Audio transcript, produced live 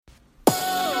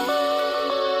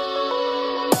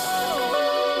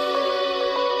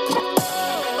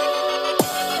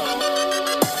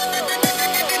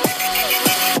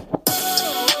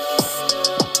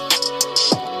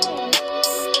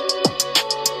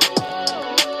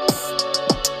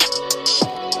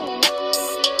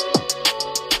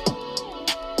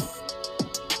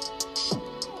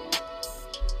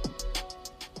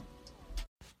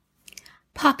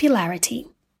Popularity.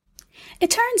 It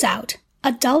turns out,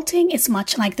 adulting is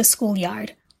much like the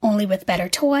schoolyard, only with better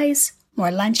toys,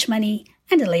 more lunch money,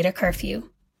 and a later curfew.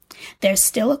 There's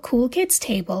still a cool kids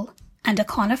table and a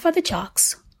corner for the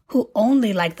jocks who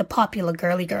only like the popular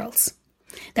girly girls.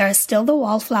 There are still the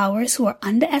wallflowers who are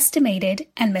underestimated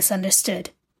and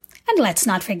misunderstood. And let's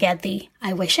not forget the,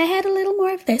 I wish I had a little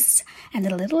more of this and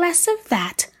a little less of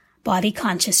that,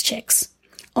 body-conscious chicks.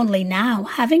 Only now,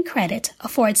 having credit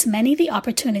affords many the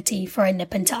opportunity for a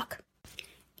nip and tuck.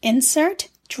 Insert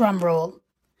drum roll.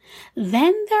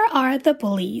 Then there are the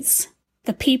bullies,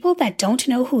 the people that don't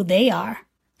know who they are,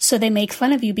 so they make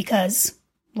fun of you because,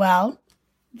 well,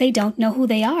 they don't know who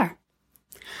they are.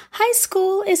 High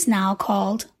school is now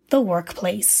called the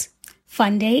workplace.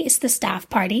 Fun day is the staff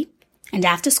party, and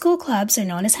after-school clubs are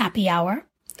known as happy hour.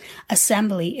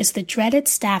 Assembly is the dreaded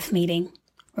staff meeting.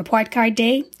 Report card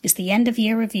day is the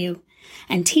end-of-year review,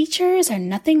 and teachers are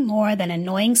nothing more than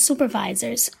annoying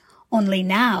supervisors. Only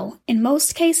now, in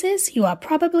most cases, you are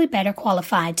probably better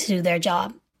qualified to do their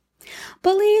job.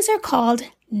 Bullies are called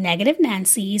negative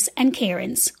Nancys and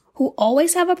Karens, who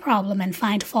always have a problem and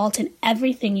find fault in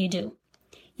everything you do.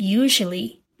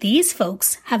 Usually, these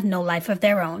folks have no life of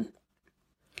their own.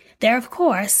 There, of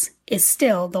course, is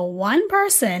still the one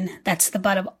person that's the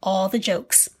butt of all the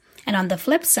jokes. And on the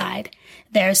flip side,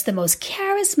 there's the most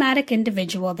charismatic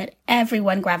individual that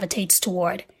everyone gravitates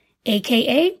toward,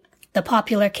 aka the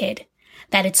popular kid,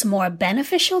 that it's more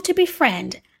beneficial to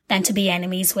befriend than to be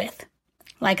enemies with.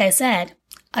 Like I said,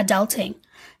 adulting,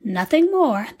 nothing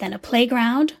more than a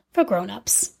playground for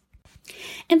grown-ups.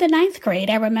 In the 9th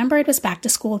grade, I remember it was back to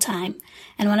school time,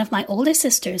 and one of my older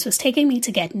sisters was taking me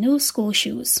to get new school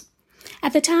shoes.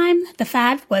 At the time, the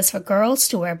fad was for girls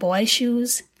to wear boy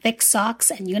shoes, thick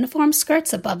socks, and uniform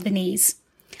skirts above the knees.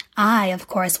 I, of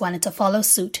course, wanted to follow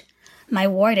suit. My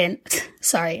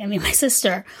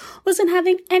sister, wasn't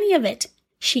having any of it.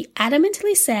 She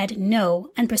adamantly said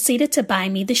no and proceeded to buy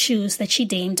me the shoes that she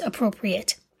deemed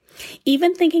appropriate.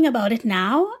 Even thinking about it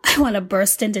now, I want to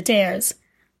burst into tears.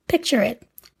 Picture it,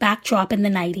 backdrop in the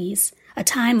 90s, a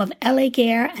time of LA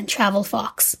Gear and Travel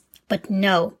Fox. But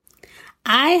no.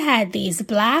 I had these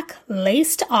black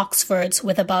laced Oxfords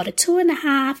with about a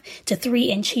 2.5 to 3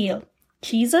 inch heel.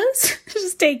 Jesus,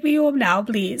 just take me home now,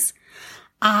 please.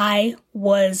 I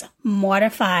was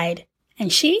mortified,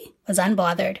 and she was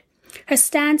unbothered. Her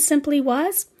stance simply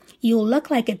was, you look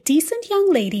like a decent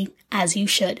young lady, as you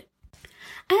should.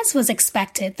 As was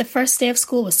expected, the first day of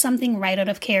school was something right out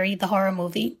of Carrie, the horror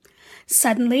movie.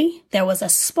 Suddenly, there was a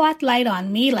spotlight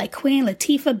on me like Queen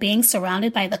Latifah being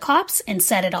surrounded by the cops and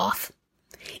set it off.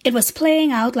 It was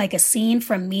playing out like a scene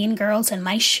from Mean Girls, and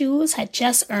my shoes had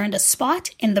just earned a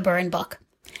spot in the burn book.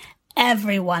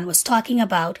 Everyone was talking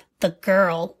about the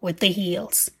girl with the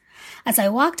heels. As I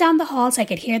walked down the halls, I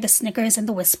could hear the snickers and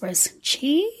the whispers.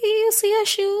 Gee, you see her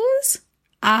shoes?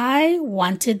 I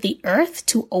wanted the earth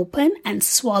to open and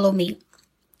swallow me.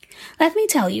 Let me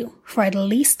tell you, for at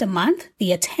least a month,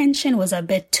 the attention was a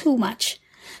bit too much.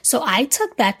 So I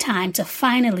took that time to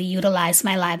finally utilize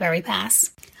my library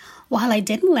pass. While I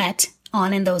didn't let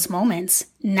on in those moments,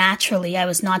 naturally I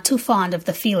was not too fond of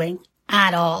the feeling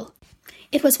at all.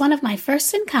 It was one of my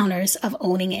first encounters of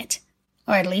owning it,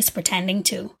 or at least pretending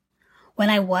to. When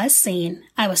I was seen,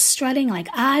 I was strutting like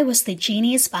I was the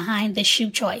genius behind this shoe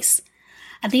choice.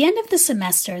 At the end of the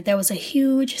semester, there was a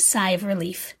huge sigh of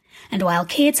relief, and while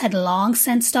kids had long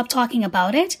since stopped talking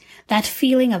about it, that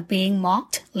feeling of being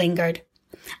mocked lingered.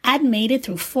 I'd made it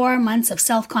through 4 months of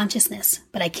self-consciousness,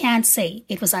 but I can't say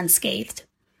it was unscathed.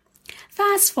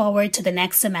 Fast forward to the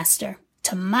next semester.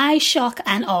 To my shock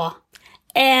and awe,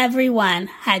 everyone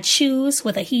had shoes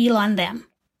with a heel on them.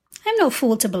 I'm no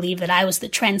fool to believe that I was the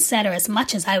trendsetter as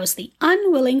much as I was the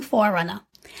unwilling forerunner.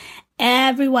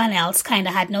 Everyone else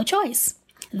kinda had no choice.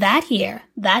 That year,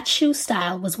 that shoe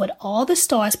style was what all the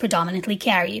stores predominantly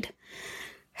carried.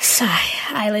 Sigh,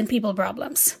 island people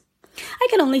problems. I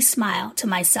could only smile to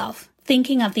myself,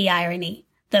 thinking of the irony.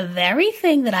 The very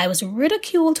thing that I was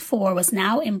ridiculed for was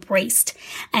now embraced,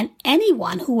 and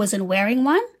anyone who wasn't wearing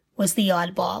one was the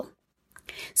oddball.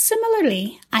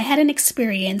 Similarly, I had an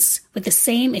experience with the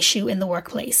same issue in the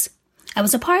workplace. I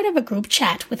was a part of a group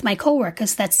chat with my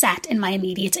coworkers that sat in my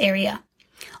immediate area,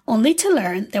 only to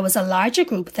learn there was a larger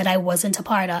group that I wasn't a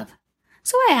part of.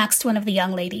 So I asked one of the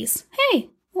young ladies, "Hey,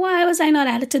 why was I not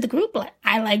added to the group?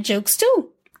 I like jokes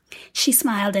too." She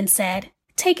smiled and said,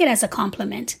 "Take it as a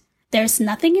compliment. There's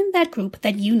nothing in that group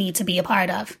that you need to be a part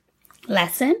of.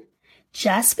 Lesson,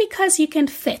 just because you can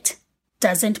fit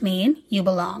doesn't mean you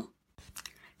belong."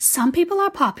 Some people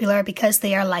are popular because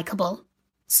they are likable.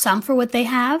 Some for what they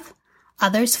have,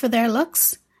 others for their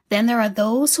looks. Then there are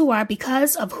those who are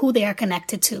because of who they are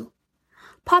connected to.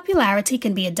 Popularity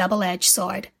can be a double-edged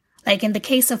sword, like in the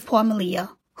case of poor Malia,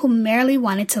 who merely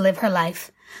wanted to live her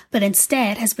life, but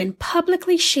instead has been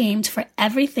publicly shamed for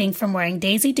everything from wearing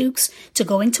Daisy Dukes to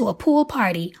going to a pool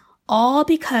party, all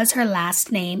because her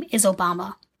last name is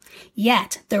Obama.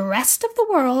 Yet, the rest of the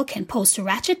world can post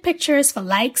ratchet pictures for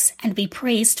likes and be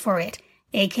praised for it,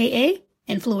 aka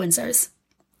influencers.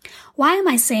 Why am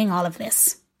I saying all of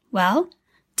this? Well,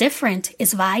 different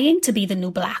is vying to be the new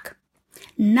black.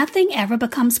 Nothing ever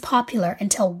becomes popular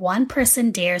until one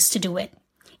person dares to do it.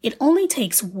 It only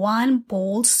takes one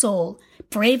bold soul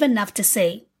brave enough to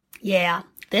say, yeah,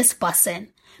 this bussin',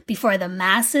 before the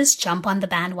masses jump on the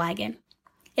bandwagon.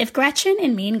 If Gretchen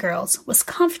in Mean Girls was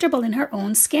comfortable in her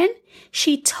own skin,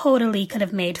 she totally could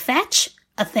have made fetch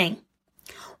a thing.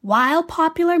 While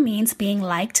popular means being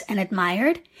liked and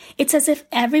admired, it's as if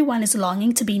everyone is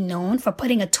longing to be known for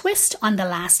putting a twist on the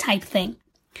last hype thing.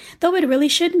 Though it really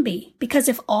shouldn't be, because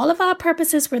if all of our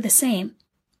purposes were the same,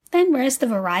 then where's the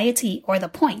variety or the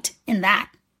point in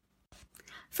that?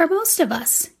 For most of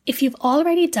us, if you've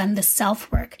already done the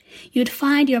self-work, you'd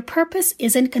find your purpose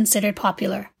isn't considered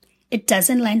popular. It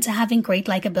doesn't lend to having great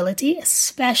likability,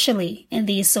 especially in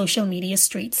these social media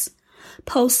streets.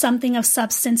 Post something of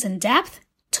substance and depth,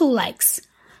 2 likes.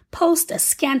 Post a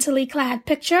scantily clad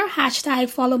picture,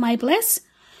 #FollowMyBliss,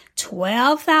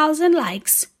 12,000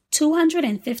 likes,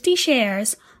 250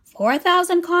 shares,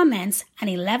 4,000 comments, and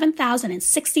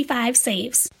 11,065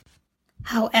 saves.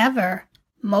 However,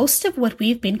 most of what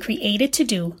we've been created to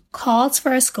do calls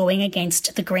for us going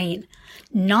against the grain,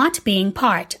 not being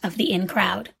part of the in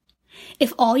crowd.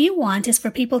 If all you want is for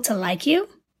people to like you,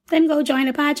 then go join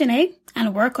a pageant,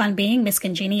 and work on being Miss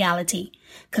Congeniality,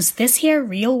 'cause this here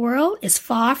real world is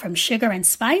far from sugar and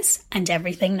spice and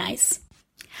everything nice.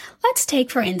 Let's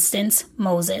take, for instance,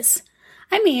 Moses.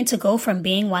 I mean, to go from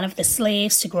being one of the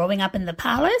slaves to growing up in the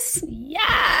palace?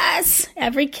 Yes!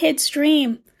 Every kid's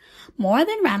dream. More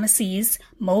than Ramesses,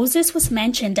 Moses was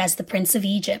mentioned as the Prince of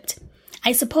Egypt.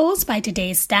 I suppose by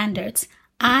today's standards,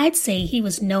 I'd say he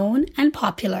was known and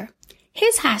popular.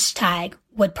 His hashtag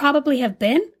would probably have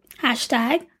been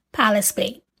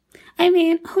 #PalaceBay. I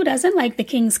mean, who doesn't like the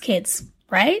king's kids,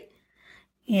 right?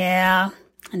 Yeah,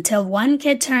 until one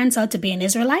kid turns out to be an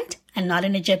Israelite and not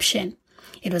an Egyptian.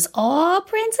 It was all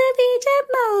Prince of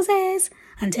Egypt Moses,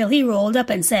 until he rolled up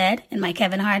and said, in my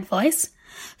Kevin Hart voice,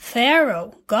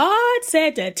 "Pharaoh, God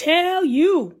said to tell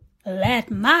you,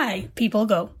 let my people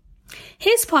go."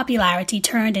 His popularity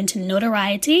turned into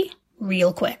notoriety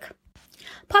real quick.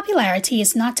 Popularity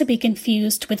is not to be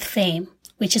confused with fame,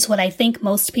 which is what I think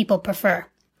most people prefer.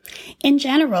 In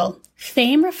general,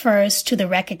 fame refers to the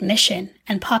recognition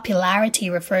and popularity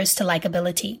refers to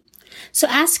likability. So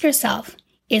ask yourself,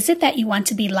 is it that you want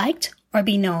to be liked or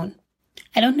be known?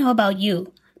 I don't know about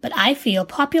you, but I feel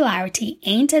popularity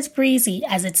ain't as breezy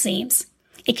as it seems.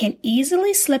 It can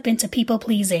easily slip into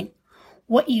people-pleasing.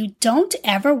 What you don't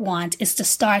ever want is to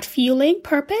start fueling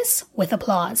purpose with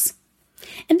applause.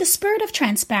 In the spirit of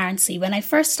transparency, when I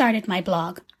first started my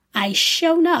blog, I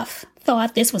sure enough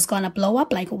thought this was gonna blow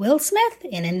up like Will Smith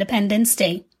in Independence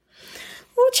Day.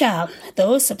 Ooh, child,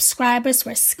 those subscribers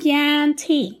were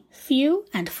scanty, few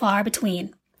and far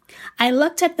between. I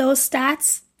looked at those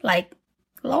stats like,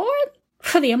 Lord,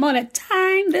 for the amount of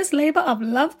time this labor of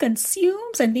love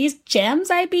consumes and these gems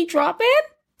I be dropping?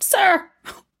 Sir,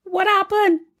 what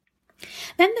happened?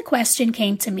 Then the question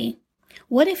came to me,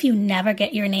 what if you never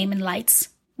get your name in lights?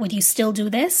 Would you still do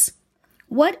this?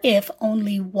 What if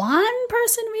only one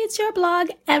person reads your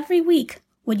blog every week?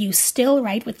 Would you still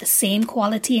write with the same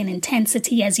quality and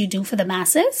intensity as you do for the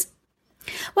masses?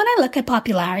 When I look at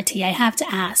popularity, I have to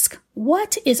ask,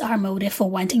 what is our motive for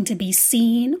wanting to be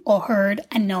seen or heard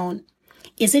and known?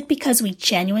 Is it because we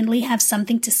genuinely have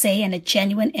something to say and a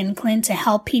genuine incline to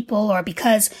help people, or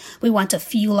because we want to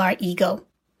fuel our ego?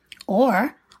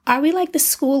 Or are we like the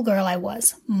schoolgirl I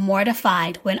was,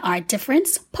 mortified when our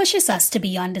difference pushes us to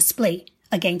be on display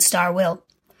against our will?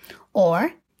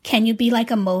 Or can you be like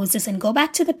a Moses and go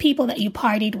back to the people that you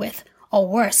partied with, or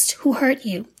worst, who hurt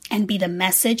you, and be the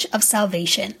message of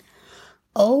salvation?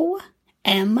 OMG.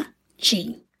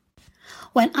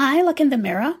 When I look in the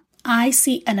mirror, I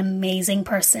see an amazing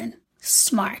person.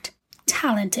 Smart,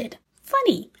 talented,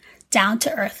 funny, down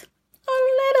to earth. A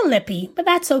little lippy, but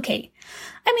that's okay.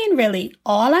 I mean, really,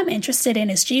 all I'm interested in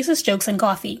is Jesus, jokes, and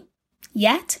coffee.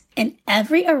 Yet, in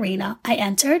every arena I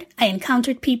entered, I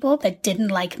encountered people that didn't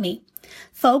like me.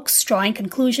 Folks drawing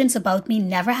conclusions about me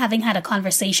never having had a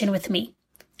conversation with me.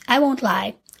 I won't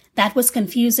lie, that was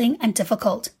confusing and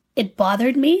difficult. It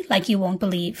bothered me like you won't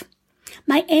believe.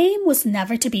 My aim was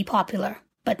never to be popular.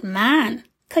 But man,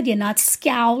 could you not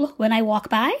scowl when I walk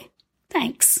by?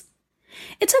 Thanks.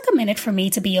 It took a minute for me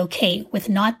to be okay with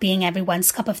not being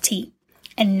everyone's cup of tea.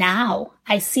 And now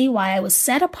I see why I was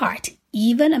set apart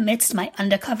even amidst my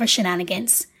undercover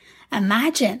shenanigans.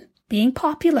 Imagine being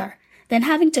popular, then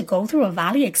having to go through a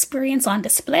valley experience on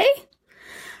display?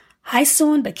 I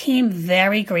soon became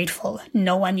very grateful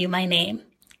no one knew my name.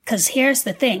 'Cause here's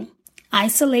the thing,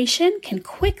 isolation can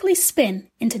quickly spin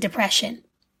into depression.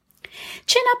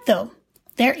 Chin up though,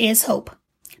 there is hope.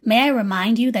 May I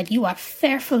remind you that you are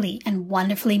fearfully and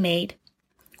wonderfully made.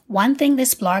 One thing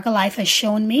this blogger life has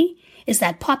shown me is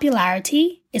that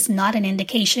popularity is not an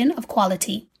indication of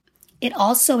quality. It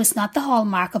also is not the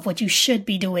hallmark of what you should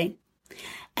be doing.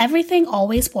 Everything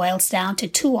always boils down to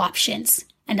two options,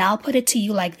 and I'll put it to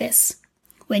you like this.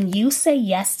 When you say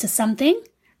yes to something,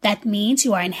 that means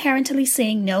you are inherently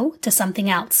saying no to something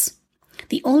else.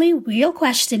 The only real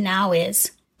question now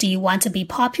is, do you want to be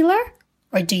popular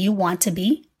or do you want to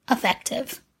be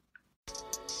effective?